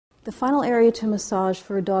The final area to massage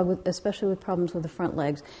for a dog, especially with problems with the front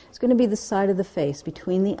legs, is going to be the side of the face,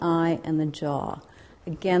 between the eye and the jaw.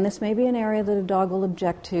 Again, this may be an area that a dog will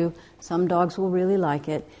object to. Some dogs will really like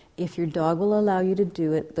it. If your dog will allow you to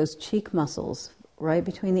do it, those cheek muscles, right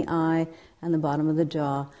between the eye and the bottom of the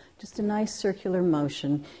jaw, just a nice circular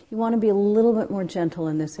motion. You want to be a little bit more gentle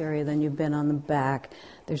in this area than you've been on the back.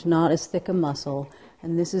 There's not as thick a muscle.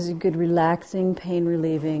 And this is a good relaxing, pain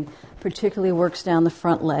relieving, particularly works down the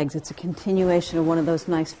front legs. It's a continuation of one of those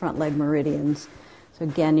nice front leg meridians. So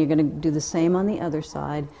again, you're going to do the same on the other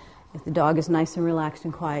side. If the dog is nice and relaxed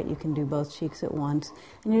and quiet, you can do both cheeks at once.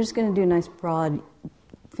 And you're just going to do a nice broad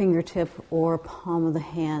fingertip or palm of the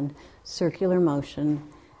hand circular motion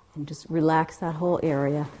and just relax that whole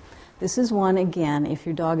area. This is one, again, if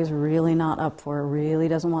your dog is really not up for it, really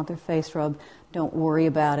doesn't want their face rubbed, don't worry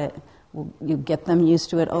about it. You get them used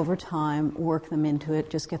to it over time, work them into it,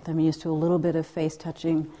 just get them used to a little bit of face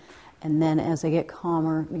touching, and then as they get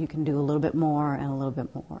calmer, you can do a little bit more and a little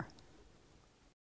bit more.